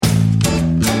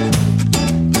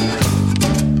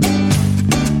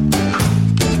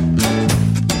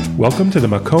Welcome to the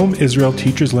Makom Israel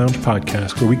Teachers Lounge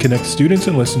podcast, where we connect students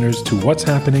and listeners to what's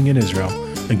happening in Israel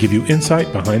and give you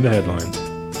insight behind the headlines.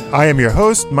 I am your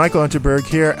host, Michael Unterberg,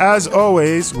 here, as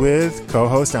always, with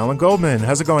co-host Alan Goldman.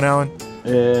 How's it going, Alan?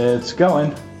 It's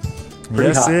going.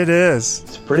 Pretty hot. It is.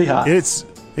 It's pretty hot. It's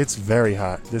very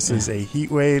hot. This is a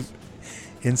heat wave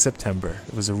in September.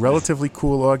 It was a relatively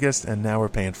cool August, and now we're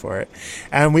paying for it.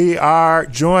 And we are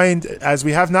joined, as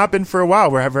we have not been for a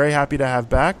while, we're very happy to have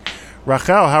back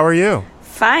Rachel. How are you?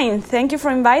 Fine. Thank you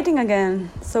for inviting again.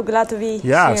 So glad to be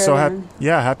here.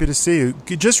 Happy to see you.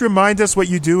 Could you just remind us what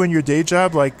you do in your day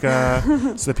job, so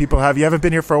that people have. You haven't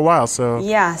been here for a while, so.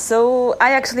 Yeah. So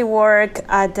I actually work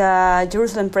at the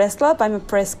Jerusalem Press Club. I'm a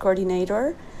press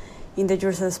coordinator in the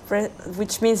Jerusalem Press,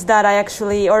 which means that I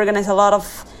actually organize a lot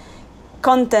of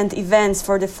content events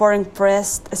for the foreign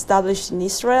press established in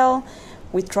Israel.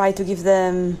 We try to give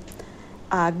them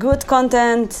good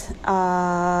content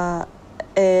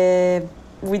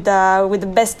with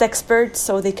the best experts,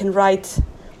 so they can write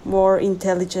more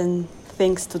intelligent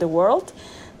things to the world.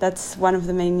 That's one of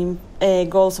the main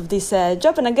goals of this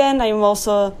job. And again, I'm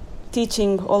also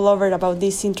teaching all over about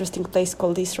this interesting place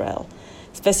called Israel,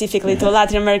 specifically to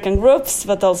Latin American groups,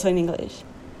 but also in English.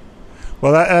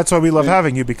 Well, that's why we love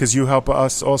having you, because you help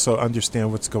us also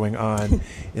understand what's going on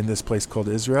in this place called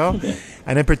Israel.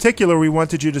 And in particular, we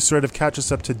wanted you to sort of catch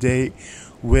us up to date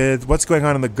with what's going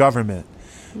on in the government,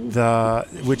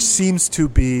 which seems to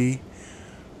be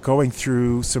going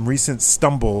through some recent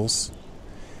stumbles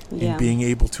in being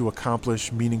able to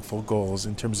accomplish meaningful goals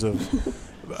in terms of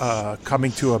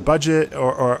coming to a budget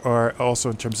or also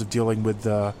in terms of dealing with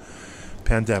the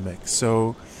pandemic.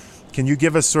 So can you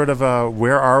give us sort of a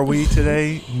where are we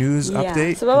today news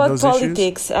update? So about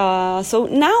politics. So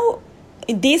now,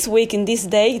 this week, in this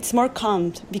day, it's more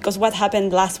calm because what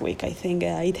happened last week, I think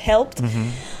it helped.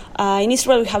 In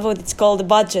Israel, we have what it's called the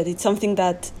budget. It's something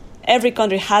that every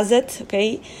country has it,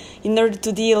 okay? In order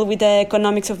to deal with the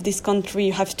economics of this country,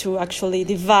 you have to actually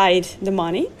divide the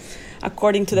money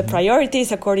according to the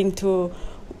priorities, according to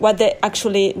what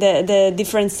the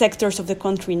different sectors of the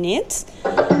country needs.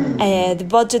 The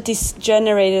budget is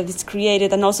generated, it's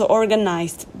created, and also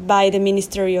organized by the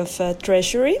Ministry of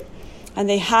Treasury. And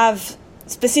they have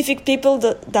specific people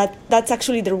that's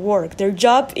actually their work. Their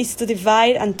job is to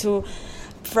divide and to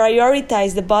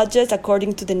prioritize the budget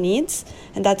according to the needs.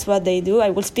 And that's what they do.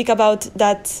 I will speak about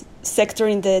that sector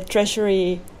in the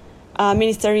Treasury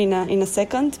Ministry in a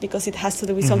second, because it has to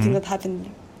do with something that happened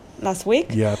last week.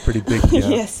 Yeah, pretty big. Yeah.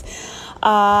 Yes.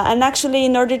 And actually,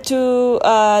 in order to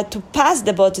pass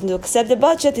the budget, to accept the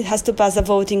budget, it has to pass a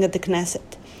voting at the Knesset.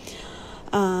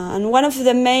 And one of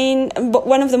the most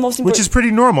important... Which is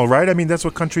pretty normal, right? I mean, that's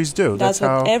what countries do. That's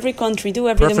what every country do,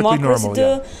 every democracy do.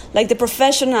 Yeah. Like the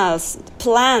professionals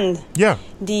plan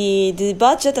the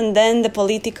budget, and then the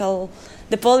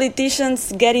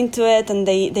politicians get into it and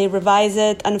they revise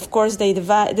it. And of course, they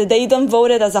don't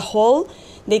vote it as a whole.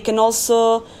 They can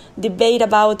also debate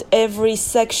about every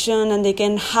section, and they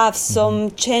can have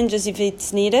some changes if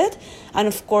it's needed. And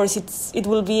of course, it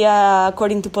will be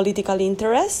according to political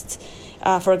interests.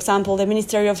 For example, the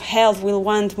Ministry of Health will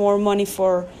want more money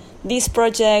for this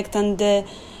project, and the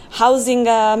Housing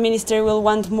Ministry will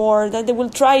want more. That they will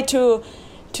try to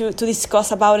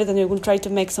discuss about it, and they will try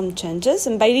to make some changes.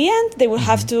 And by the end, they will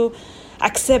have to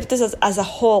accept this as a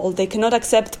whole. They cannot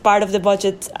accept part of the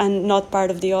budget and not part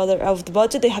of the other of the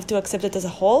budget. They have to accept it as a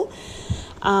whole.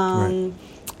 And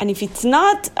if it's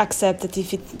not accepted,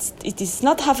 if it does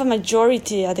not have a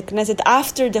majority at the Knesset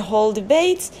after the whole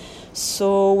debate,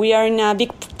 so we are in a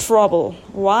big trouble.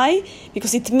 Why?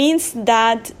 Because it means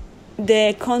that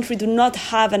the country do not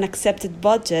have an accepted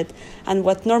budget, and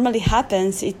what normally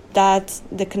happens is that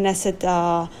the Knesset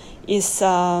is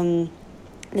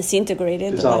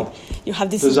disintegrated. Dissolved. Like you have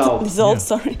this dissolved. Yeah.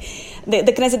 Sorry,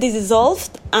 the Knesset is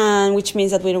dissolved, and which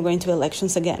means that we are going to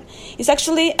elections again. It's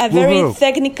actually a very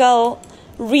technical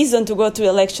reason to go to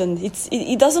election.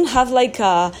 It doesn't have like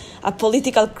a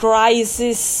political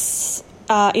crisis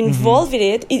involved with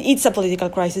it. It's a political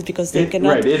crisis because they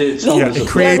cannot. Right, it is. It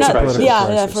creates a political crisis.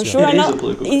 Yeah, for sure.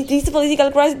 It is a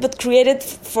political crisis, but created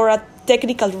for a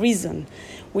technical reason,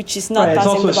 which is not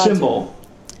passing the budget. It's also a symbol.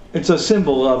 It's a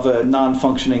symbol of a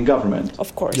non-functioning government.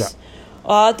 Of course. Yeah.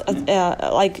 A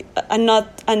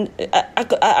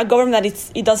government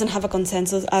that it doesn't have a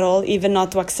consensus at all, even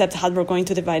not to accept how we're going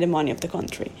to divide the money of the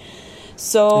country.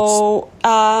 So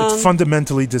it's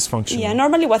fundamentally dysfunctional. Yeah,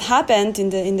 normally what happened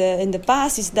in the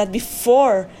past is that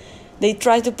before they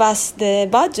tried to pass the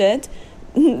budget,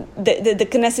 the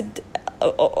Knesset,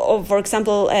 for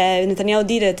example, Netanyahu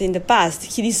did it in the past.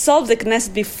 He dissolved the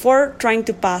Knesset before trying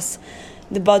to pass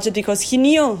the budget because he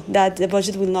knew that the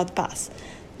budget will not pass.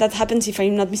 That happens, if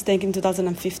I'm not mistaken, in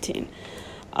 2015.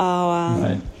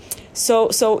 Right.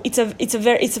 So it's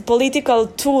a political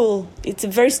tool. It's a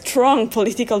very strong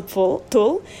political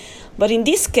tool. But in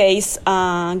this case,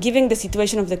 given the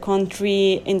situation of the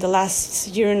country in the last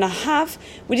year and a half,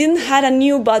 we didn't have a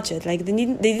new budget. Like they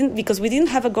didn't because we didn't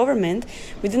have a government.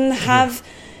 We didn't have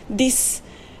this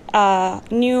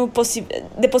the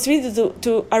possibility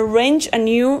to arrange a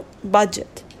new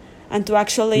budget and to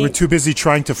actually. We were too busy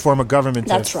trying to form a government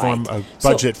That's to right. form a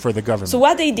budget for the government. So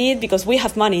what they did, because we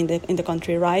have money in the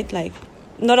country, right? Like,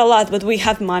 not a lot, but we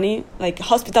have money. Like,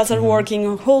 hospitals are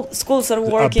working, whole schools are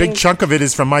working. A big chunk of it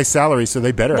is from my salary, so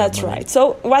they better That's have money. right.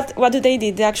 So what do?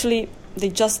 They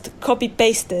just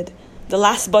copy-pasted the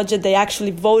last budget they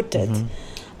actually voted.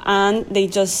 And they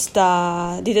just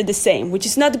did it the same, which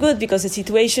is not good because the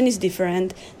situation is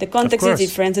different, the context is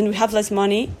different, and we have less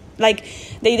money. Like,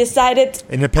 they decided...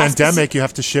 In a pandemic, you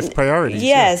have to shift priorities.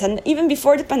 Yes, and even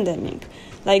before the pandemic.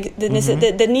 Like, the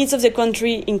needs of the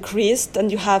country increased,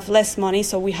 and you have less money,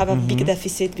 so we have a big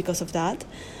deficit because of that.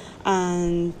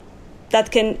 And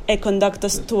that can conduct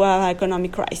us to an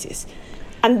economic crisis.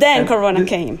 And then Corona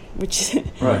came, which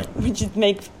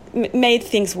made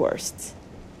things worse.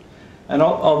 And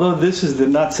although this is the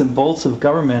nuts and bolts of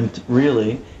government,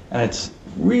 really, and it's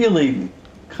really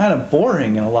kind of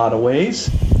boring in a lot of ways.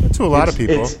 To a lot of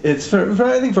people. It's for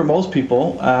I think for most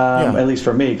people, at least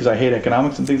for me, because I hate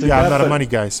economics and things like that. Yeah, I'm not a money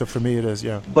guy, so for me it is,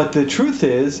 yeah. But the truth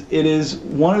is, it is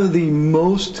one of the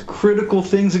most critical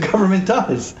things a government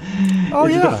does.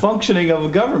 The functioning of a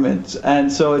government. And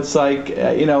so it's like,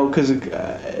 because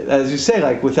as you say,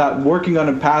 like without working on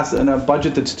a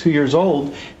budget that's 2 years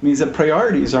old, means that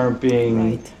priorities aren't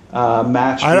being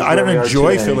matched. I don't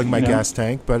enjoy filling my gas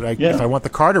tank, but if I want the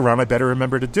car to run, I better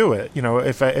remember to do it.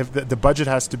 If the budget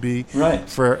has to be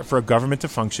for a government to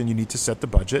function, you need to set the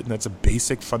budget, and that's a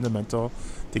basic, fundamental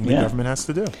thing the government has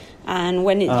to do. And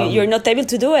when you're not able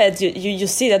to do it, you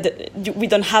see that we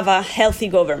don't have a healthy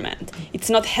government. It's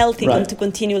not healthy to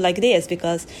continue like this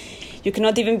because you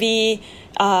cannot even be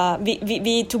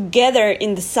together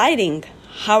in deciding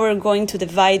how we're going to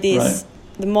divide this. Right.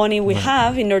 The money we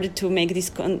have in order to make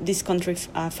this country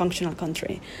a functional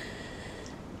country.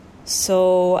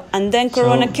 So, and then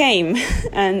Corona came,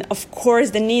 and of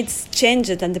course the needs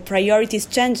changed and the priorities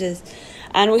changed,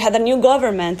 and we had a new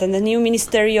government and a new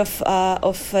Ministry of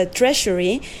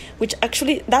Treasury, which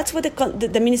actually that's what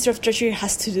the Minister of Treasury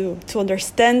has to do, to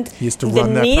understand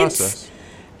the needs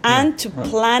and to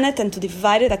plan it and to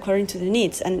divide it according to the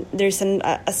needs. And there's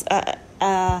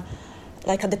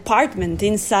like a department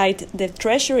inside the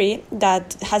Treasury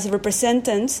that has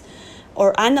representatives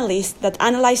or analysts that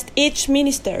analyzed each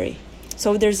ministry.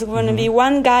 So there's going to be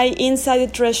one guy inside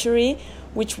the Treasury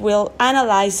which will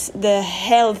analyze the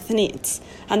health needs,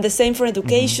 and the same for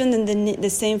education, and the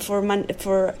same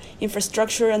for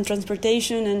infrastructure and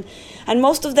transportation, and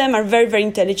most of them are very, very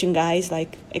intelligent guys,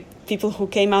 like people who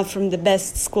came out from the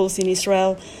best schools in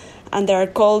Israel, and they are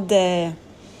called the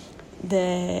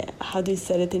how do you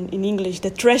say it in English?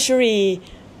 The Treasury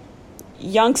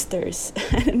youngsters.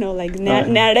 I don't know, like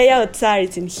Na'arei Haotzar,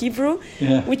 it's in Hebrew,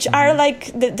 which are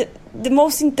like the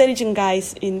most intelligent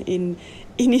guys in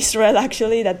Israel,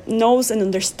 actually, that knows and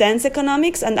understands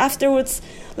economics, and afterwards,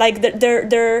 like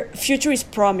their future is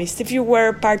promised. If you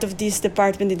were part of this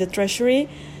department in the Treasury,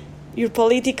 your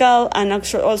political and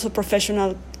actually also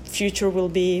professional future will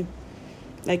be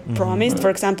like promised. For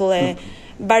example,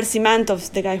 Bar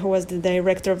Simantov, the guy who was the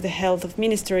director of the health of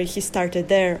ministry, he started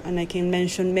there, and I can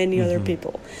mention many other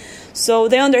people. So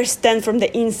they understand from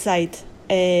the inside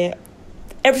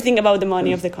everything about the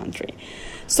money of the country.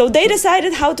 So they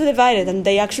decided how to divide it, and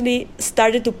they actually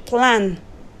started to plan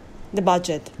the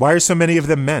budget. Why are so many of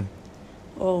them men?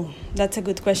 Oh, that's a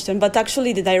good question. But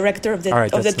actually, the director of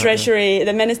the Treasury,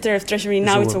 the Minister of Treasury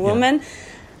now, it's a woman.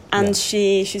 And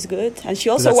she's good, and she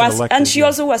also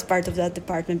was part of that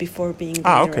department before being the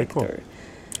director. Okay, cool.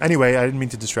 Anyway, I didn't mean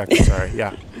to distract you. Sorry.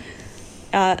 Yeah.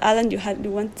 Alan, you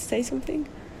want to say something?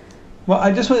 Well,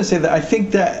 I just want to say that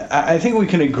I think we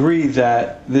can agree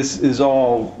that this is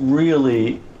all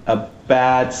really a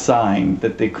bad sign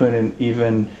that they couldn't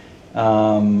even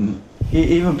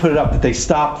put it up, that they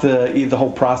stopped the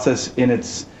whole process in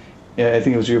its. I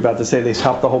think it was you were about to say they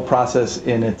stopped the whole process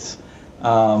in its.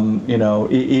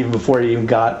 Even before it even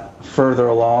got further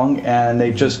along, and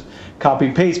they just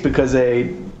copy paste because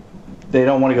they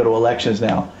don't want to go to elections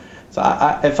now. So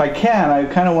if I can, I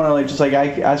kind of want to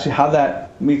I ask you how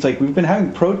that means. Like, we've been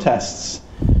having protests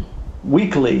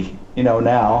weekly,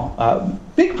 now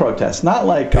big protests, not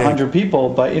like 100 people,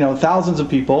 but thousands of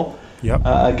people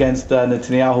against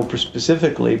Netanyahu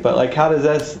specifically. But like, how does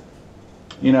that,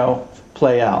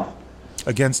 play out?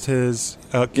 Against his,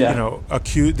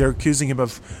 they're accusing him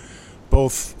of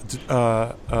both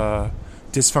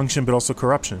dysfunction but also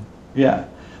corruption. Yeah.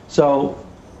 So,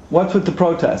 what's with the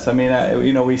protests? I mean,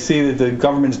 we see that the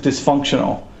government's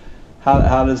dysfunctional.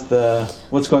 How does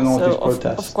what's going on with these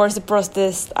protests? Of course, the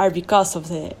protests are because of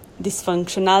the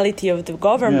dysfunctionality of the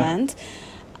government. Yeah.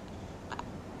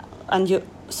 And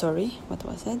what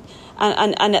was it?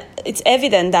 And it's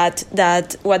evident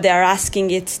that what they are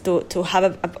asking is to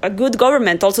have a good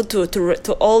government, also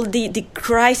to all the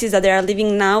crises that they are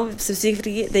living now,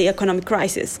 specifically the economic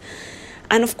crisis.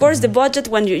 And of course, the budget,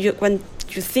 when you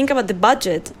think about the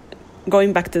budget,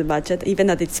 going back to the budget, even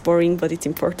that it's boring, but it's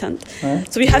important.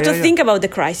 Right. So we have to think about the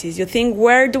crisis. You think,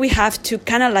 where do we have to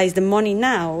canalize the money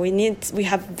now? We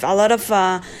have a lot of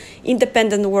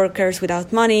independent workers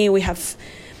without money. We have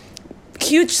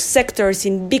huge sectors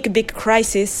in big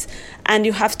crisis, and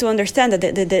you have to understand that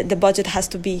the budget has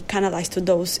to be canalized to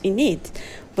those in need.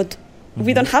 But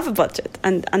we don't have a budget,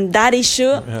 and that issue.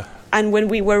 Yeah. And when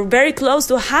we were very close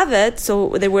to have it, so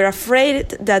they were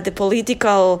afraid that the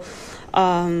political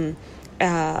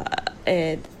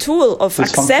tool of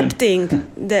accepting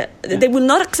they will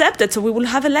not accept it, so we will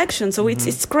have elections. So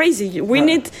it's crazy. We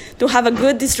need to have a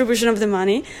good distribution of the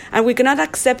money, and we cannot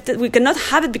accept it. We cannot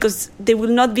have it because they will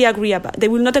not agree about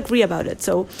it.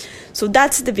 So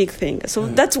that's the big thing. So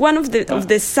that's one of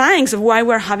the signs of why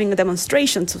we're having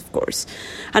demonstrations, of course.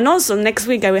 And also next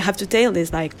week I will have to tell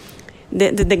this, like,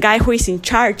 the guy who is in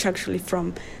charge actually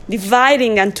from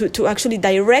dividing and to actually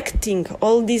directing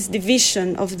all this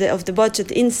division of the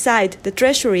budget inside the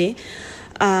treasury,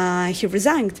 he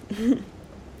resigned.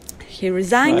 He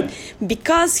resigned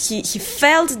because he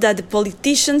felt that the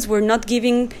politicians were not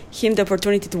giving him the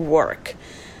opportunity to work.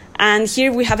 And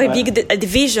here we have a big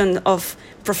division of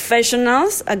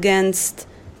professionals against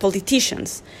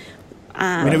politicians.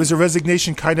 I mean, it was a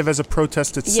resignation kind of as a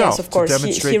protest itself, yes, of course. To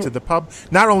demonstrate to the pub,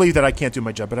 not only that I can't do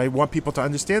my job, but I want people to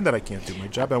understand that I can't do my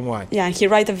job and why. Yeah, he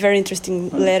wrote a very interesting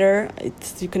letter.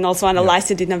 You can also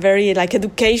analyze it in a very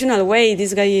educational way.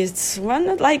 This guy is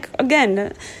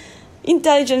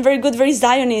intelligent, very good, very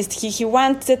Zionist. He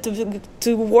wanted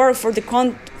to work for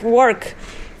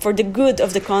for the good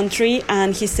of the country,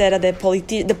 and he said that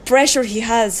the pressure he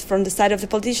has from the side of the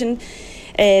politician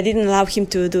didn't allow him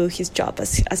to do his job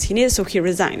as he needed, so he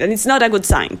resigned. And it's not a good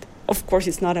sign. Of course,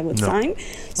 it's not a good sign.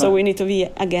 So we need to be,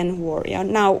 again, worried.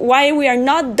 Now, why we are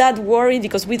not that worried?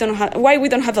 Because why we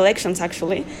don't have elections,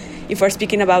 actually, if we're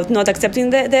speaking about not accepting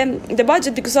the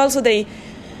budget, because also they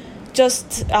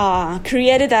just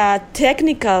created a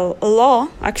technical law,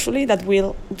 actually, that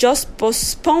will just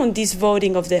postpone this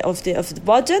voting of the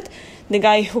budget. The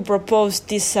guy who proposed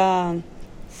this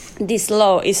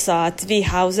law is Tzvi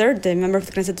Hauser, the member of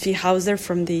the Knesset, Tzvi Hauser,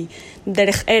 from the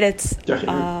Derech Eretz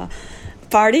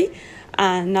party.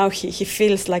 And now he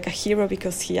feels like a hero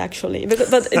because he actually...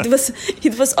 But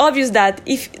it was obvious that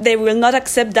if they will not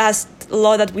accept that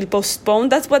law that will postpone,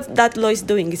 that's what that law is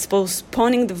doing. It's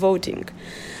postponing the voting.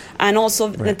 And also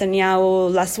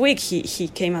Netanyahu, last week, he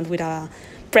came out with a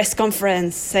press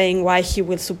conference saying why he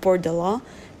will support the law,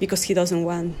 because he doesn't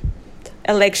want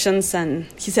elections, and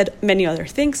he said many other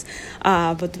things,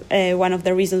 but one of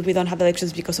the reasons we don't have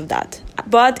elections because of that.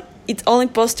 But it only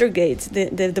postergates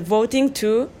the voting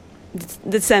to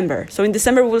December. So in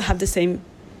December we'll have the same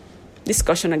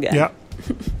discussion again.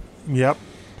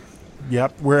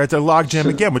 Yep. We're at the logjam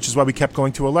again, which is why we kept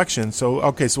going to elections. So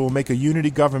we'll make a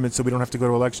unity government so we don't have to go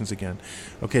to elections again.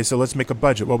 Okay, so let's make a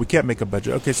budget. Well, we can't make a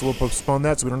budget. Okay, so we'll postpone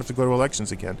that so we don't have to go to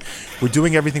elections again. We're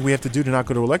doing everything we have to do to not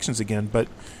go to elections again, but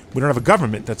we don't have a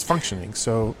government that's functioning.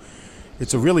 So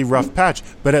it's a really rough patch.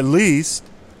 But at least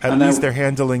they're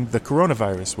handling the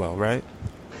coronavirus well, right?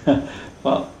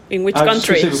 Well, in which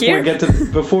country? Here?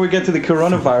 Before we get to the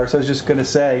coronavirus, I was just going to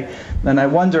say, and I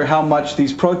wonder how much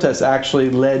these protests actually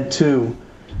led to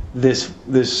this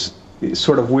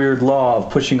sort of weird law of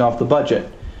pushing off the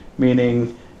budget,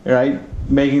 meaning,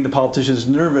 making the politicians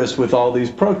nervous with all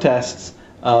these protests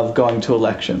of going to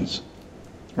elections,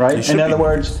 right? In other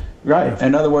words,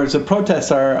 the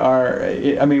protests are.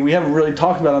 I mean, we haven't really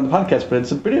talked about it on the podcast, but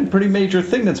it's a pretty major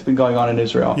thing that's been going on in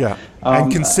Israel. Yeah,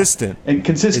 and consistent. And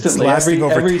consistently,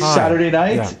 every Saturday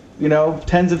night,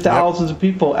 tens of thousands of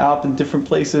people out in different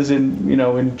places in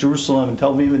Jerusalem and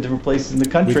Tel Aviv and different places in the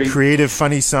country. With creative,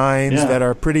 funny signs that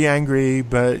are pretty angry,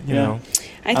 but you know.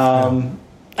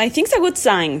 I think it's a good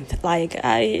sign.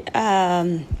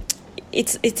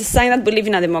 It's a sign that we live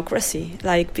in a democracy.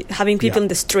 Like having people in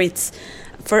the streets.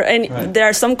 There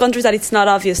are some countries that it's not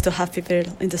obvious to have people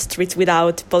in the streets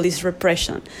without police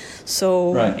repression.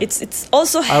 So it's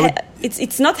also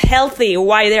it's not healthy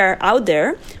why they are out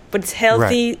there, but it's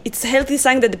healthy. It's a healthy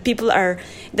sign that the people are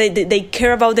they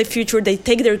care about the future. They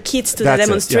take their kids to the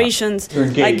demonstrations. They're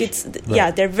engaged.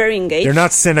 They're very engaged. They're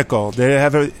not cynical. They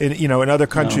have in other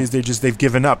countries they've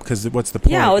given up because what's the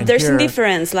point? Yeah, there's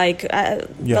indifference.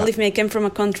 Believe me, I came from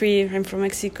a country. I'm from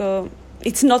Mexico.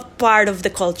 It's not part of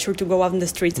the culture to go out in the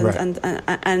streets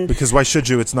and because why should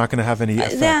you? It's not going to have any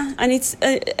effect. And it's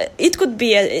it could be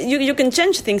you can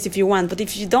change things if you want, but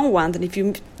if you don't want, and if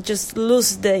you just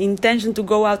lose the intention to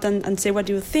go out and say what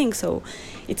you think, so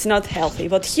it's not healthy.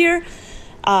 But here,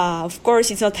 of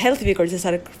course, it's not healthy because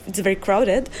it's very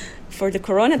crowded for the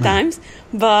Corona times.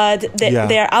 But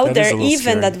they are out there,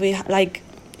 even that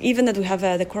we have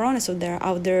the Corona, so they're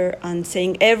out there and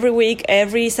saying every week,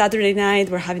 every Saturday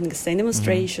night, we're having the same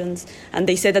demonstrations. And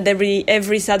they say that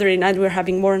every Saturday night we're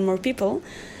having more and more people.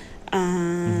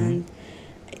 And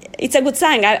it's a good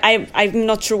sign. I'm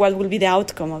not sure what will be the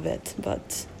outcome of it,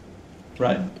 but...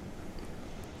 Right,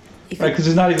 because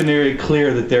it's not even very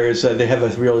clear that they have a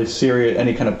really serious,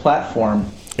 any kind of platform.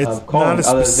 It's not a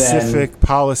specific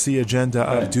policy agenda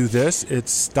of do this.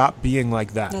 It's stop being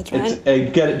like that. That's right.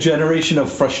 It's a generation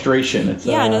of frustration. It's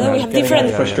we have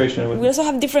different frustration. We also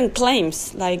have different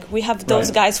claims. Like we have those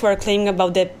guys who are claiming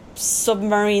about the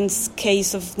submarines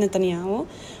case of Netanyahu,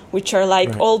 which are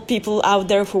all people out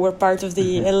there who were part of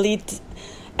the elite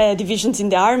divisions in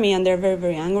the army, and they're very,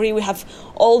 very angry. We have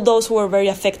all those who are very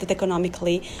affected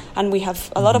economically, and we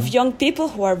have a lot of young people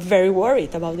who are very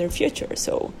worried about their future.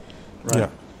 So. Yeah.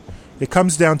 It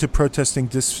comes down to protesting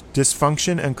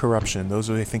dysfunction and corruption. Those,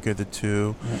 I think, are the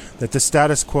two. Yeah. That the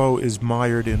status quo is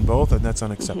mired in both, and that's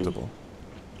unacceptable.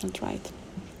 That's right.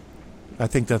 I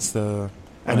think that's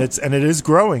and it is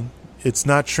growing. It's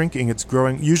not shrinking. It's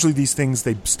growing. Usually, these things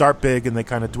they start big and they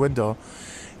kind of dwindle,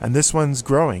 and this one's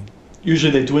growing.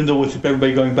 Usually, they dwindle with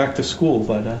everybody going back to school,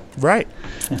 but right.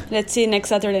 Let's see next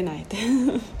Saturday night.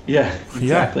 Yeah,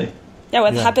 exactly. Yeah,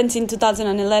 happens in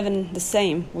 2011, the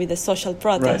same with the social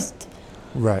protest.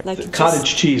 Right. Like the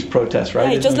cottage cheese protest,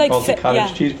 right? Yeah, just like the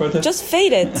cottage cheese protest. Just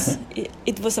faded.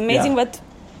 It was amazing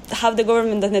how the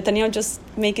government of Netanyahu just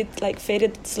make it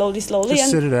faded slowly, just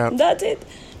and sit it out. That's it.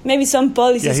 Maybe some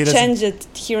policies change it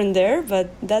here and there, but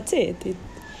that's it.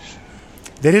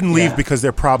 They didn't leave because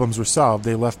their problems were solved.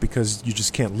 They left because you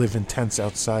just can't live in tents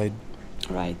outside.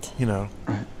 Right. Right.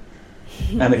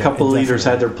 And a couple of leaders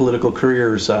had their political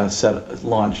careers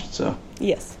launched. So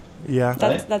yes. Yeah.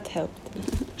 That helped.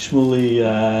 Shmuley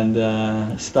and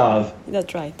Stav.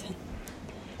 That's right.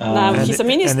 Now he's a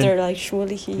minister, like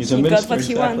Shmuley. He got what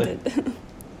he wanted.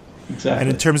 Exactly. And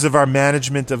in terms of our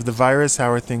management of the virus,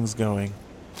 how are things going?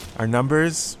 Our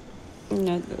numbers?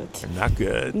 Not good. They're not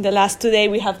good. In the last 2 days,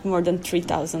 we have more than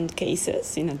 3,000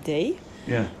 cases in a day.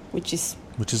 Yeah. Which is,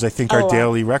 I think, our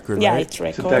daily record, yeah, right? it's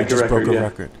record. It's just broke a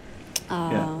record.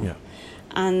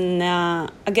 And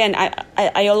again,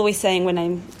 I always saying when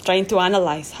I'm trying to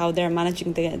analyze how they're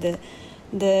managing the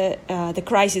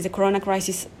crisis, the Corona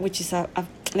crisis, which is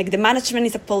the management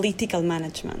is a political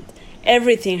management.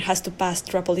 Everything has to pass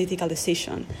through a political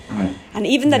decision, and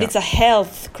even that it's a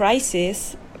health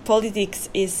crisis, politics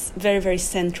is very, very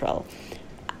central.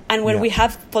 And when we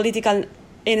have political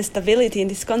instability in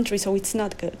this country, so it's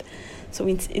not good. So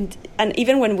and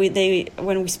even when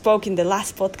we spoke in the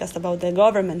last podcast about the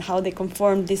government, how they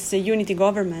conformed this unity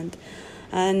government,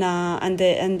 and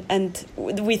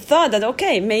we thought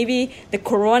that maybe the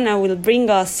Corona will bring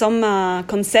us some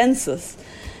consensus.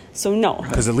 So no,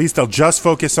 because at least they'll just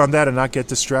focus on that and not get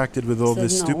distracted with all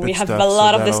this stupid stuff. We have a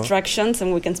lot of distractions,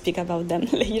 and we can speak about them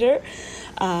later.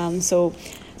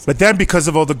 But then, because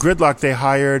of all the gridlock, they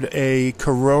hired a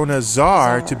Corona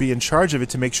czar to be in charge of it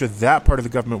to make sure that part of the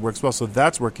government works well. So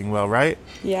that's working well, right?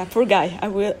 Yeah, poor guy.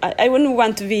 I wouldn't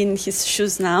want to be in his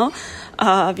shoes now,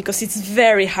 because it's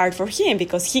very hard for him.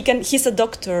 Because he's a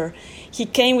doctor. He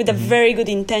came with very good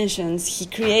intentions. He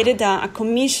created a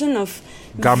commission of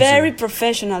very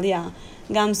professional,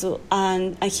 Gamzu,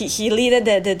 and he led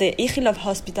the Ichilov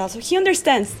hospital. So he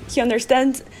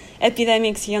understands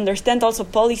epidemics. He understands also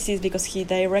policies because he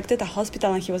directed a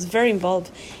hospital and he was very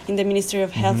involved in the Ministry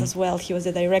of Health as well. He was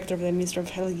the director of the Ministry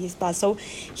of Health in his past. So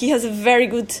he has a very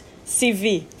good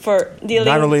CV for dealing.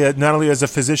 Not only as a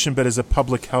physician, but as a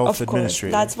public health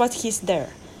administrator. That's what he's there,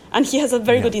 and he has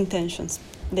very good intentions.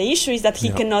 The issue is that he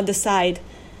cannot decide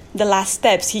the last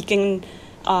steps. He can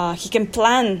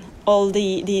plan all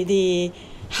the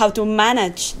how to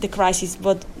manage the crisis,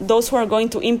 but those who are going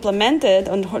to implement it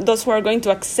and those who are going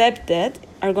to accept it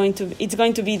it's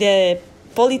going to be the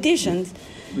politicians.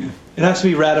 It has to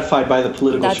be ratified by the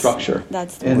political structure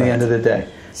in the end of the day.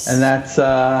 And that's,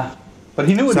 but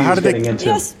he knew what he was getting into.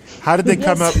 Yes. How did they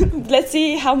come up? Let's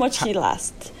see how much he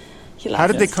lasts. How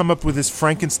did they come up with this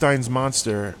Frankenstein's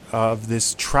monster of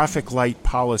this traffic light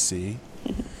policy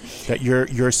that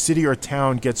your city or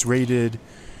town gets rated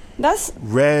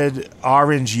red,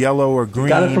 orange, yellow, or green?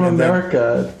 Got it from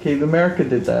America. America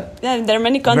did that. Yeah, there are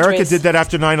many countries. America did that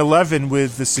after 9/11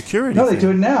 with the security. No, they do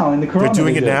it now in the Corona. They're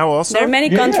doing it now also? There are many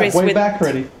countries way with back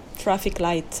ready. traffic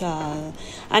light.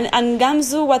 And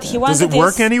Gamzu, what he wanted Does it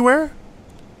work anywhere?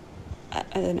 I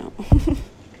don't know.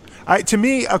 To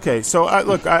me, okay, so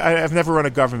look, I've never run a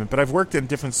government, but I've worked in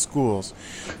different schools.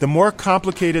 The more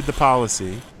complicated the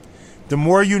policy, the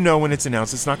more you know when it's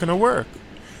announced it's not going to work.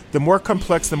 The more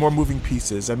complex, the more moving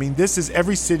pieces. I mean,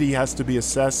 every city has to be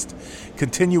assessed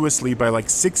continuously by like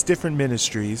 6 different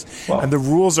ministries, and the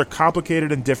rules are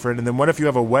complicated and different. And then what if you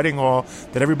have a wedding hall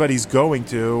that everybody's going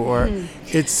to, or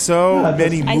it's so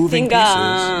many moving pieces.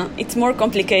 I think it's more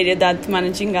complicated than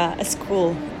managing a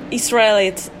school. Israel,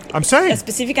 I'm saying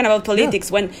specific and about politics.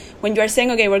 Yeah. When you are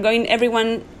saying, okay, we're going,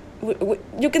 everyone,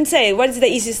 you can say what is the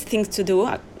easiest thing to do,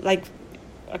 like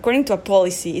according to a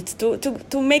policy, it's to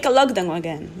make a lockdown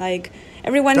again. Like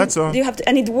everyone, you have to,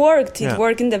 and it worked. It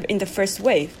worked in the first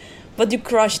wave, but you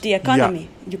crushed the economy.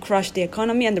 You crushed the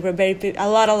economy, and there were a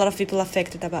lot of people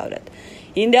affected about it.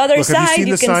 In the other side,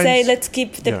 you can say, let's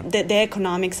keep the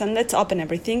economics and let's open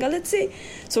everything. And let's see.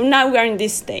 So now we are in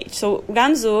this stage. So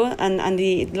Gamzu and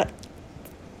the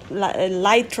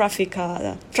light traffic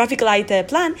light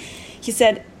plan, he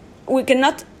said, we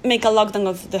cannot make a lockdown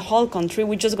of the whole country.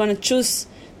 We're just going to choose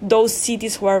those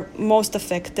cities who are most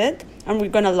affected, and we're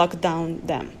going to lock down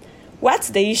them. What's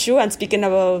the issue? And speaking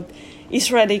about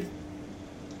Israeli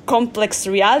complex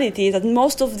reality, that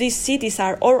most of these cities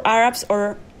are or Arabs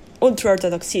or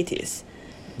ultra-Orthodox cities.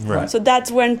 Right. So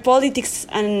that's when politics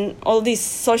and all these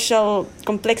social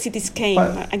complexities came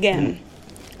again.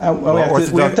 I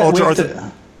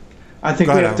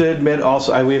think we have to admit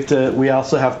also. We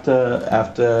also have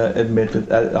to admit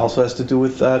that it also has to do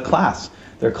with class.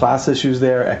 There are class issues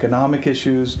there, economic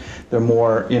issues. There are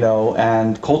more,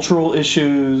 and cultural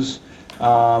issues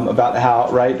about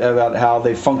how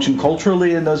they function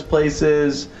culturally in those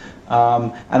places.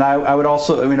 And I would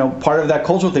also, part of that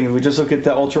cultural thing, if we just look at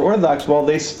the ultra-Orthodox, well,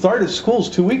 they started schools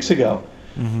 2 weeks ago.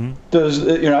 Mm-hmm.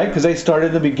 Because they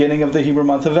started the beginning of the Hebrew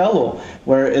month of Elul,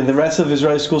 where the rest of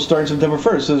Israeli schools start September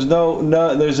 1st. So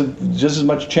there's just as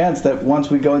much chance that once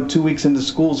we go in 2 weeks into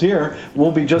schools here,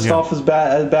 we'll be just off as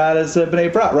bad as B'nai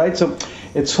B'rith, right? So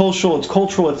it's social, it's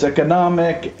cultural, it's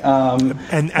economic.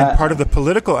 And part of the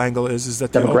political angle is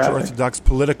that the ultra-Orthodox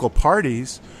political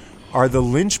parties are the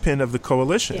linchpin of the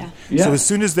coalition. Yeah. So as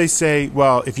soon as they say,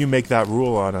 well, if you make that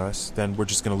rule on us, then we're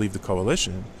just going to leave the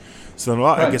coalition. So then,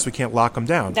 I guess we can't lock them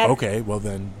down. Okay, well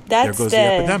then there goes the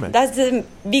epidemic. That's the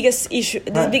biggest issue,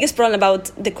 the biggest problem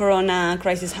about the corona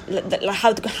crisis,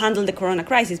 how to handle the corona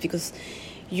crisis, because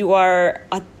you are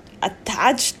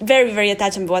attached, very, very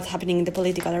attached to what's happening in the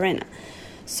political arena.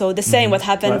 So the same, what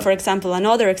happened, for example,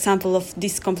 another example of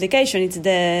this complication, it's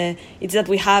that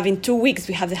we have in 2 weeks,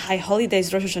 we have the high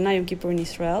holidays, Rosh Hashanah, Yom Kippur in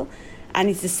Israel. And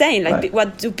it's the same,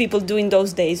 what do people do in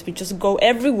those days? We just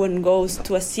everyone goes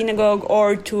to a synagogue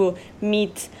or to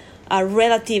meet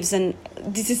relatives, and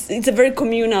it's a very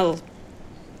communal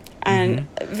and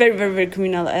very, very, very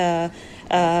communal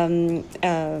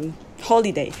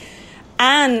holiday.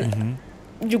 And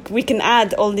we can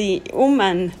add all the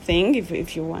Uman thing,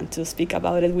 if you want to speak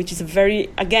about it, which is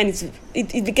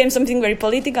it became something very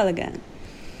political again.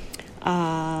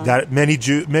 That many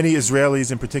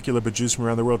Israelis in particular, but Jews from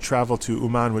around the world, travel to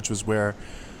Uman, which was where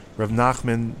Rav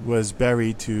Nachman was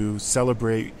buried, to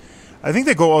celebrate. I think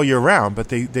they go all year round, but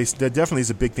there definitely is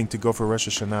a big thing to go for Rosh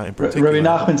Hashanah in particular. Rabbi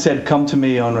Nachman said, "Come to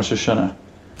me on Rosh Hashanah."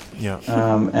 Yeah.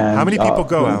 And how many people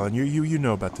go, Alan? You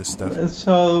know about this stuff.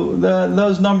 So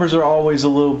those numbers are always a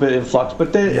little bit in flux,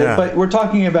 but we're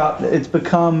talking about, it's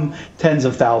become tens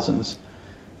of thousands.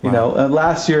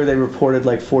 Last year they reported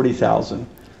like 40,000.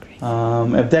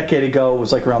 A decade ago it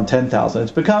was like around 10,000.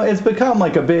 It's become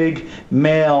like a big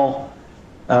male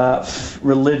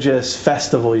religious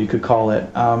festival, you could call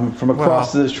it, from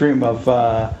across the stream of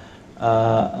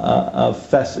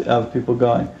people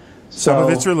going. Some of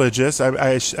it's religious.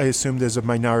 I assume there's a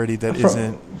minority that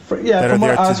isn't.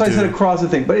 I said across the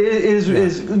thing, but it is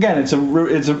again. It's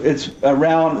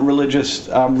around religious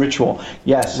ritual.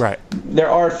 Yes, right. There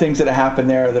are things that happen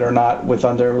there that are not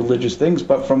under religious things,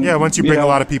 but from once you bring a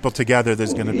lot of people together,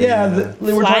 there's going to be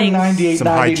we're talking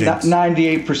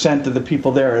 98% of the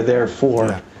people there are there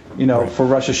for for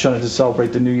Rosh Hashanah to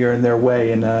celebrate the New Year in their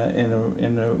way in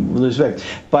a religious way.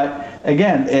 But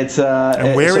again, it's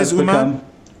and where is Uman?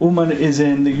 Uman is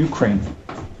in the Ukraine.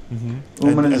 Mm-hmm.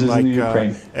 Uman is in the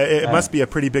Ukraine. It must be a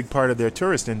pretty big part of their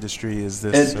tourist industry. Is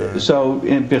this? So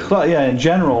in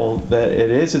general, that it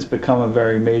is. It's become a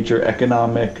very major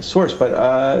economic source. But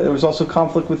there was also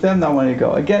conflict with them not wanting to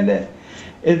go. Again,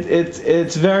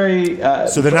 it's very.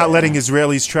 So they're not letting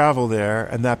Israelis travel there,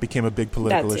 and that became a big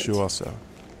political issue also.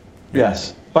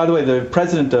 Yes. By the way, the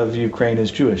president of Ukraine is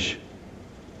Jewish.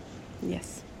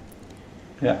 Yes.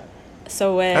 Yeah.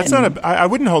 So that's not I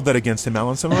wouldn't hold that against him,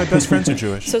 Alan. Some of my best friends are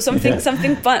Jewish. So something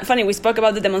funny. We spoke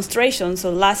about the demonstration.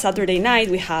 So last Saturday night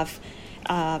we have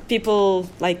people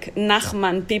like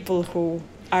Nachman, people who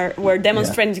were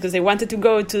demonstrating because they wanted to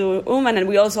go to Uman, and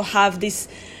we also have these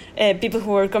people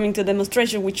who are coming to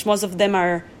demonstration, which I don't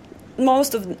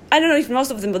know if most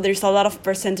of them, but there's a lot of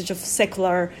percentage of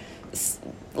secular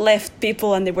left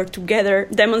people, and they were together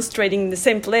demonstrating in the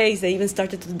same place. They even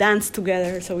started to dance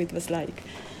together. So it was like.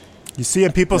 You see,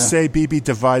 and people say Bibi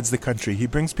divides the country. He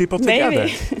brings people together.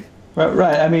 Maybe.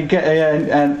 Right. I mean,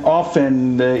 and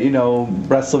often,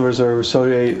 Breslovers are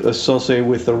associated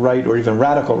with the right or even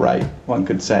radical right, one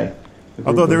could say.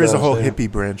 Although there is a whole hippie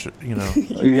branch,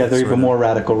 Yeah, they're even more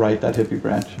radical right, that hippie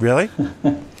branch. Really?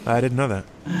 I didn't know that.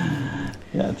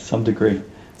 Yeah, to some degree.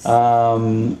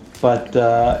 But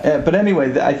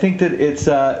anyway, I think that it's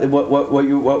what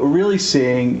we're really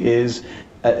seeing is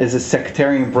a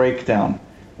sectarian breakdown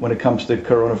when it comes to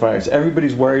coronavirus.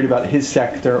 Everybody's worried about his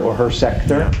sector or her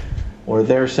sector or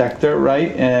their sector,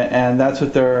 right? And that's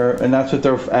what they're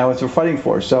fighting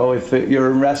for. So if you're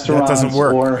in restaurants, that doesn't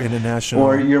work international,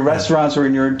 or your restaurants, or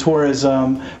in your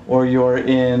tourism, or you're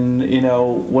in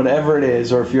whatever it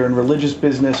is, or if you're in religious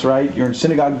business, right? You're in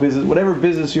synagogue business, whatever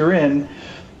business you're in,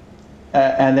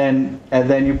 and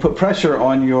then you put pressure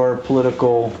on your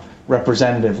political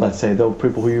representative, let's say, the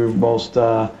people who you're most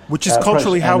which is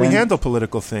culturally how we handle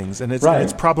political things, and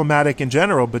it's problematic in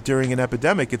general, but during an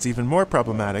epidemic it's even more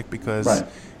problematic because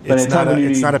it's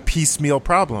not a piecemeal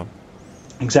problem.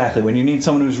 Exactly. When you need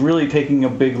someone who's really taking a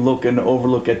big look and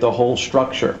overlook at the whole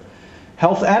structure,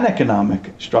 health and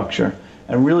economic structure,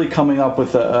 and really coming up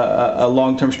with a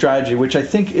long-term strategy, which I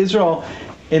think Israel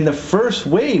in the first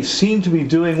wave seemed to be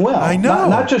doing well. I know.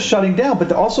 Not just shutting down,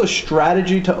 but also a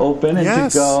strategy to open and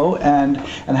to go and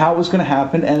how it was going to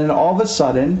happen. And then all of a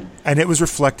sudden... And it was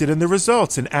reflected in the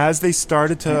results. And as they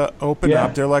started to open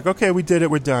up, they're like, okay, we did it,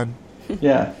 we're done.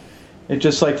 Yeah. It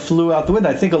just flew out the window.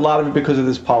 I think a lot of it because of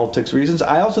this politics reasons.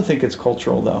 I also think it's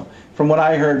cultural, though. From what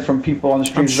I heard from people on the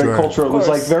streets, very cultural. It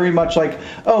was very much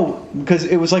because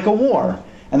it was like a war.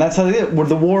 And that's how they did it.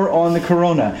 The war on the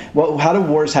corona. Well, how do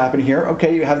wars happen here?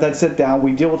 Okay, you have that sit down.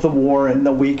 We deal with the war in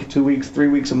a week, 2 weeks, 3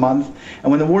 weeks, a month.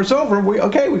 And when the war's over, we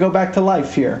go back to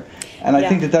life here. And I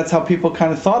think that's how people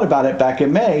kind of thought about it back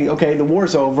in May. Okay, the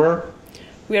war's over.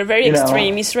 We are very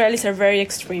extreme. Israelis are very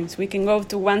extreme. So we can go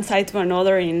to one side to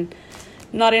another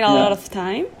not in a lot of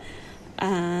time.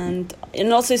 And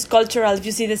also it's cultural. If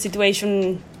you see the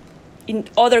situation in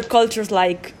other cultures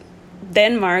like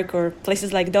Denmark or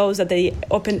places like those, that they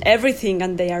open everything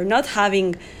and they are not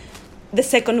having the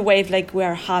second wave like we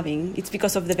are having. It's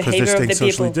because of the behavior of the people. Because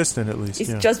they're staying socially distant, at least.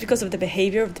 It's just because of the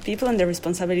behavior of the people and the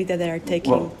responsibility that they are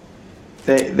taking. Well,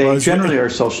 they generally are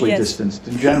socially distanced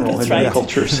in general in their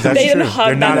cultures. They don't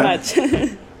hug that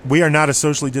much. We are not a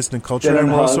socially distant culture,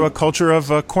 and we're also a culture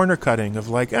of corner cutting,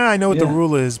 of I know what the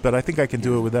rule is, but I think I can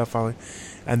do it without following.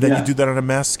 And then you do that on a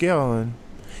mass scale, and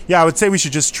I would say we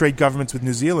should just trade governments with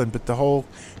New Zealand, but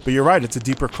you're right, it's a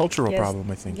deeper cultural problem,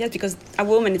 I think. Yes, because a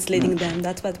woman is leading them.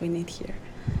 That's what we need here.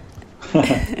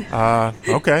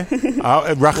 Okay.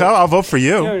 Rachel, I'll vote for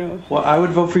you. No. Well, I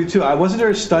would vote for you too. Wasn't there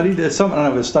a study that I don't know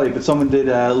if it was a study, but someone did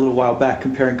a little while back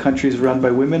comparing countries run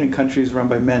by women and countries run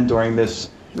by men during this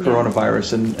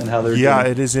coronavirus and how they're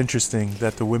doing. It is interesting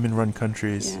that the women-run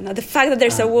countries. Now the fact that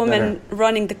there's a woman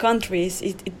running the countries,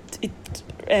 it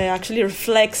actually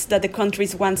reflects that the country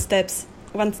is one steps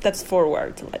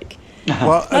forward.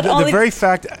 The very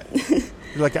fact,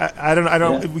 I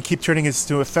don't. We keep turning this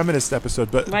to a feminist episode,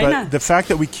 but the fact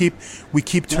that we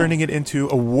keep turning it into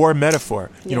a war metaphor.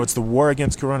 It's the war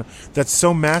against corona. That's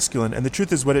so masculine, and the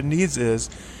truth is, what it needs is.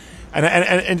 And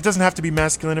it doesn't have to be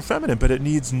masculine or feminine, but it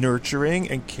needs nurturing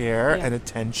and care and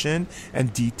attention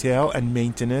and detail and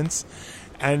maintenance.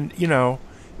 And,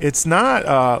 it's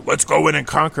not, let's go in and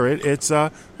conquer it. It's,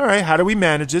 all right, how do we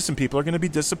manage this? And people are going to be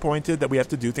disappointed that we have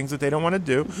to do things that they don't want to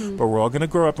do, but we're all going to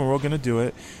grow up and we're all going to do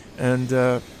it. And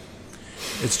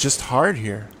it's just hard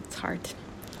here. It's hard.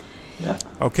 Yeah.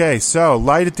 Okay, so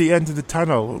light at the end of the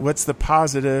tunnel. What's the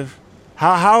positive?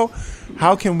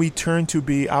 How can we turn to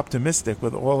be optimistic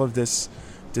with all of this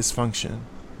dysfunction?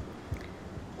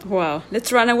 Wow,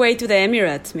 let's run away to the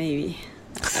Emirates, maybe.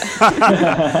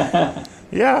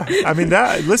 Yeah, I mean,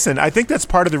 listen, I think that's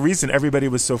part of the reason everybody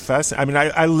was so fascinated. I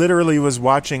mean, I literally was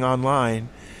watching online.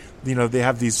 You know, they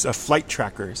have these flight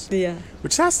trackers,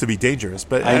 which has to be dangerous.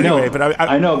 But I anyway, know, but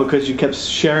I know because you kept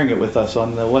sharing it with us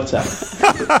on the WhatsApp.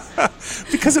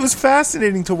 Because it was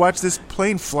fascinating to watch this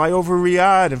plane fly over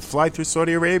Riyadh and fly through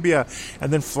Saudi Arabia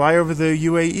and then fly over the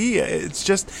UAE. It's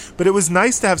just, but it was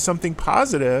nice to have something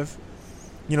positive.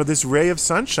 You know, this ray of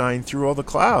sunshine through all the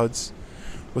clouds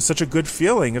was such a good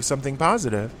feeling of something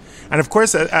positive. And of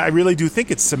course, I really do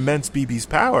think it cements Bibi's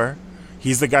power.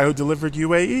 He's the guy who delivered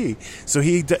UAE. So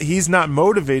he's not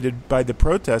motivated by the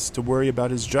protests to worry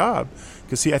about his job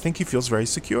because I think he feels very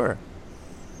secure.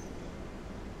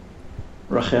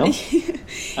 Rachel?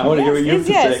 I want to hear what you have to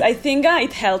say. Yes, I think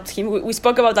it helped him. We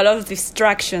spoke about a lot of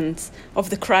distractions of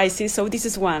the crisis, so this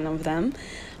is one of them.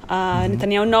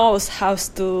 Netanyahu knows how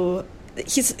to...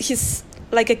 He's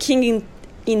like a king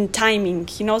in timing.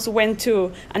 He knows when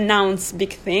to announce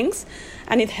big things,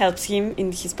 and it helps him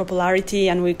in his popularity.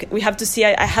 And we have to see.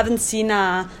 I haven't seen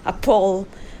a poll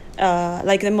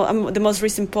like the most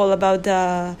recent poll about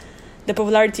the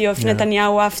popularity of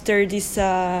Netanyahu after this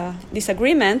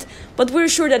agreement, but we're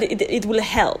sure that it will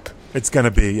help. It's going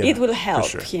to be. It will help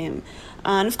him.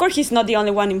 And of course, he's not the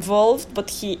only one involved, but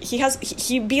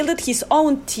he built his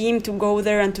own team to go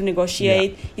there and to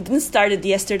negotiate. Yeah. It didn't start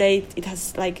yesterday. It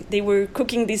has they were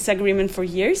cooking this agreement for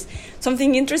years.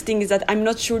 Something interesting is that I'm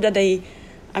sure that they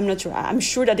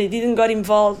didn't get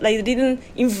involved. Like, they didn't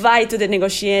invite to the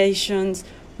negotiations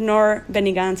nor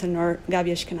Benny Gantz nor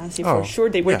Gabi Ashkenazi. For sure,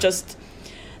 they were just.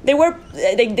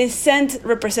 They sent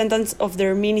representatives of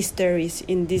their ministries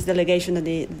in this delegation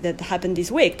that happened this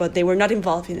week, but they were not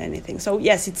involved in anything. So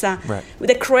yes, it's with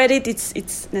the credit, it's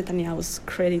Netanyahu's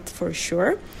credit for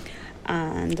sure.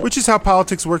 And which is how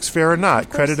politics works, fair or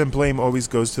not. Credit and blame always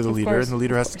goes to the leader, and the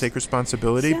leader has to take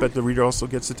responsibility, but the leader also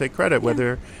gets to take credit,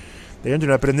 whether they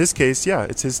ended up. But in this case,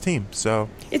 it's his team. So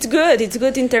it's good. It's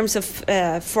good in terms of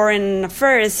foreign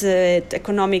affairs,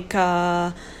 economic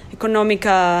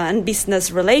and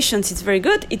business relations. It's very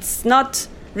good. It's not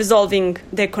resolving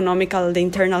the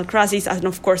internal crisis, and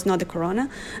of course not the corona.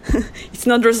 It's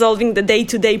not resolving the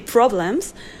day-to-day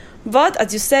problems. But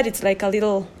as you said, it's like a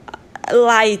little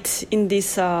light in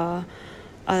these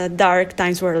dark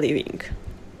times we're living,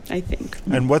 I think.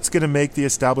 And what's going to make the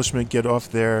establishment get off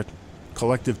their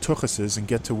collective tuchuses and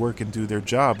get to work and do their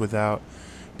job without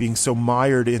being so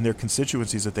mired in their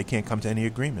constituencies that they can't come to any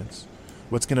agreements?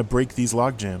 What's going to break these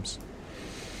logjams?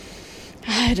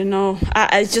 I don't know.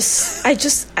 I just.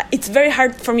 It's very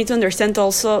hard for me to understand.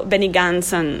 Also, Benny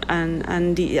Gantz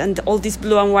and all these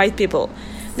blue and white people.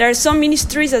 There are some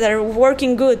ministries that are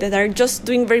working good, that are just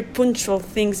doing very punctual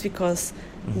things because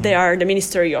they are the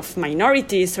Ministry of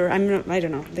Minorities, or I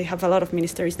don't know. They have a lot of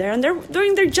ministries there, and they're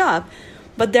doing their job,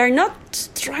 but they're not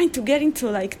trying to get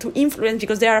into to influence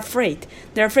because they are afraid.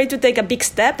 They're afraid to take a big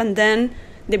step, and then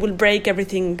they will break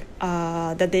everything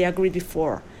that they agreed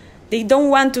before. They don't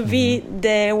want to be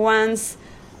the ones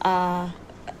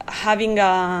having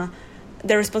the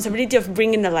responsibility of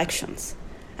bringing elections,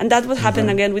 and that's what happened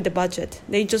again with the budget.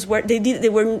 They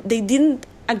didn't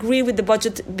agree with the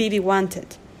budget Bibi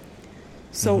wanted.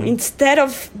 So instead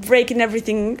of breaking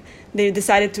everything, they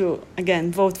decided to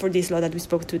again vote for this law that we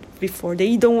spoke to before.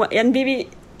 They don't want, and Bibi,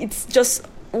 it's just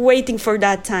waiting for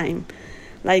that time.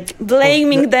 Like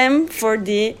blaming them for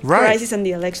the crisis and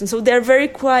the election. So they're very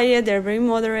quiet, they're very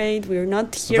moderate, we're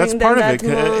not hearing them that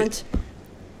much.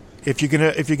 If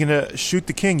you're gonna shoot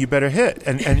the king, you better hit.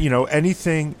 And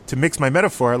anything, to mix my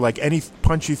metaphor, like any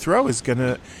punch you throw is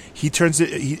he turns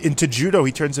it into judo,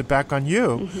 he turns it back on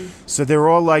you. So they're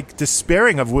all like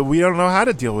despairing of, we don't know how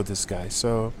to deal with this guy.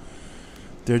 So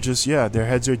they're just their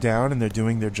heads are down and they're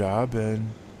doing their job,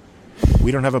 and we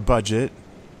don't have a budget.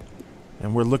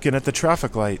 And we're looking at the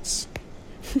traffic lights.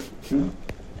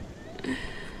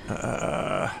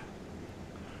 All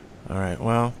right.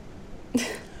 Well,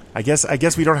 I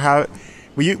guess we don't have.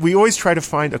 We always try to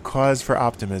find a cause for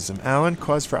optimism. Alan,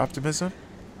 cause for optimism?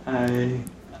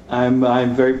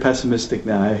 I'm very pessimistic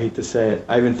now. I hate to say it.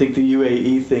 I even think the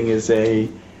UAE thing is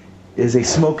a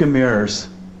smoke and mirrors.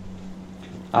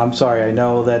 I'm sorry. I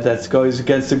know that goes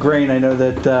against the grain. I know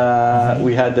that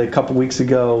we had a couple weeks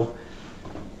ago.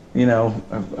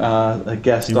 A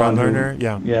guest Yaron on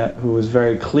Lerner, who was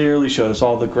very clearly showed us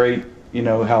all the great,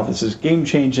 how this is game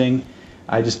changing.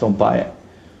 I just don't buy it.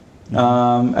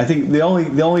 I think the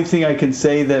only thing I can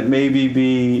say that maybe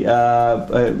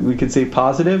we could say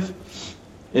positive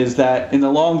is that in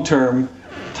the long term,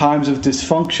 times of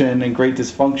dysfunction and great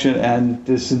dysfunction and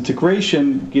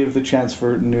disintegration give the chance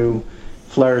for new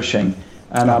flourishing.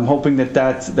 And I'm hoping that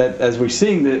as we're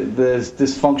seeing the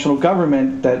dysfunctional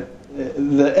government, that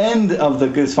the end of the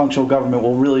dysfunctional government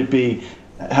will really be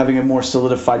having a more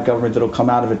solidified government that will come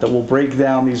out of it, that will break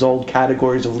down these old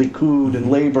categories of Likud and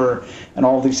labor and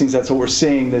all these things. That's what we're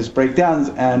seeing, there's breakdowns,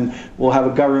 and we'll have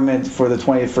a government for the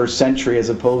 21st century as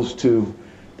opposed to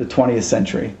the 20th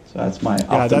century. So that's my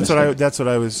optimistic. That's what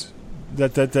I was.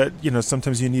 That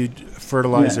sometimes you need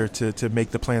fertilizer to make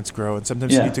the plants grow, and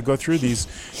sometimes you need to go through these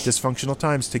dysfunctional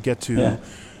times to get to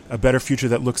a better future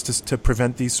that looks to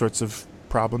prevent these sorts of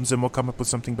problems, and we'll come up with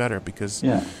something better because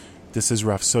this is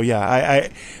rough. So I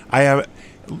am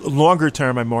longer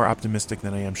term. I'm more optimistic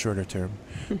than I am shorter term.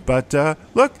 But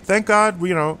look, thank God,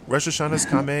 Rosh Hashanah is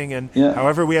coming, and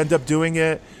however we end up doing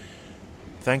it,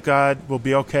 thank God we'll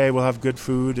be okay. We'll have good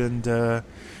food and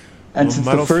since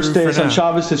the first day is on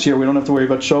Shabbos this year, we don't have to worry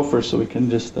about shofar, so we can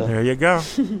just... There you go.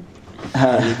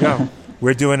 There you go.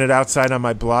 We're doing it outside on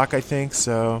my block, I think,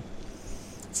 so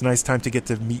it's a nice time to get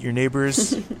to meet your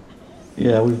neighbors.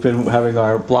 Yeah, we've been having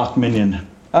our block minyan.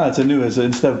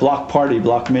 Instead of block party,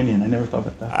 block minyan. I never thought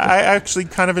about that. I actually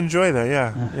kind of enjoy that,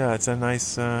 yeah. It's a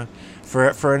nice...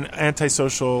 For an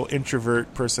antisocial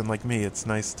introvert person like me, it's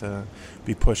nice to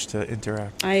be pushed to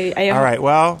interact. All right,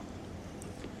 well...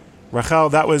 Rachel,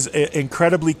 that was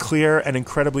incredibly clear and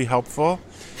incredibly helpful.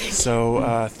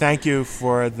 So thank you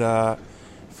for the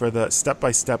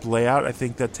step-by-step layout. I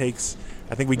think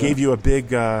we gave you a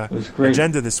big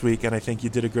agenda this week, and I think you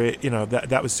did a great.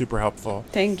 That was super helpful.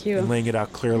 Thank you. In laying it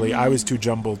out clearly. I was too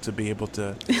jumbled to be able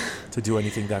to do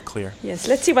anything that clear. Yes,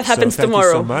 let's see what happens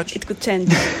tomorrow. Thank you so much. It could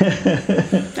change.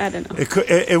 I don't know.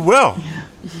 It will.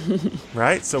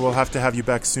 Right? So we'll have to have you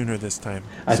back sooner this time.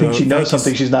 I think she knows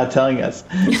something she's not telling us.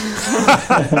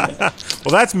 Well,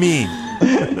 that's mean.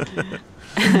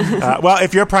 Well,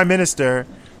 if you're Prime Minister,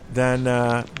 then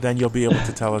you'll be able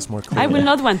to tell us more clearly. I will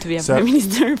not want to be a Prime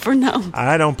Minister for now.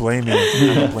 I don't blame you.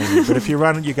 But if you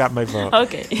run, you got my vote.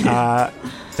 Okay.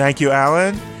 Thank you,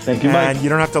 Alan. Thank you, Mike. And you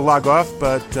don't have to log off,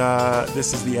 but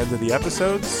this is the end of the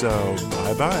episode, so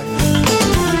bye-bye.